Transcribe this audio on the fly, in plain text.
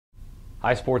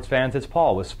Hi sports fans, it's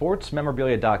Paul with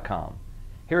SportsMemorabilia.com.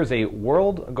 Here is a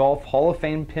World Golf Hall of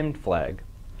Fame pinned flag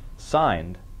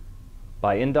signed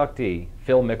by inductee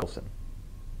Phil Mickelson.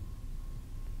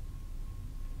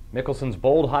 Mickelson's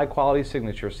bold, high-quality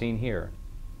signature seen here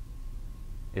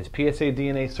is PSA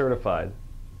DNA certified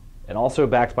and also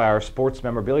backed by our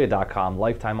SportsMemorabilia.com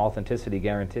lifetime authenticity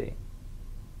guarantee.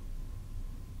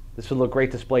 This would look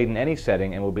great displayed in any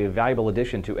setting and will be a valuable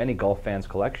addition to any golf fan's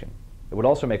collection. It would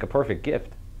also make a perfect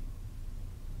gift.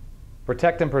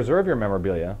 Protect and preserve your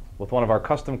memorabilia with one of our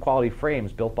custom quality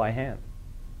frames built by hand.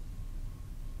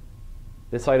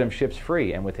 This item ships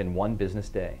free and within 1 business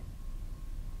day.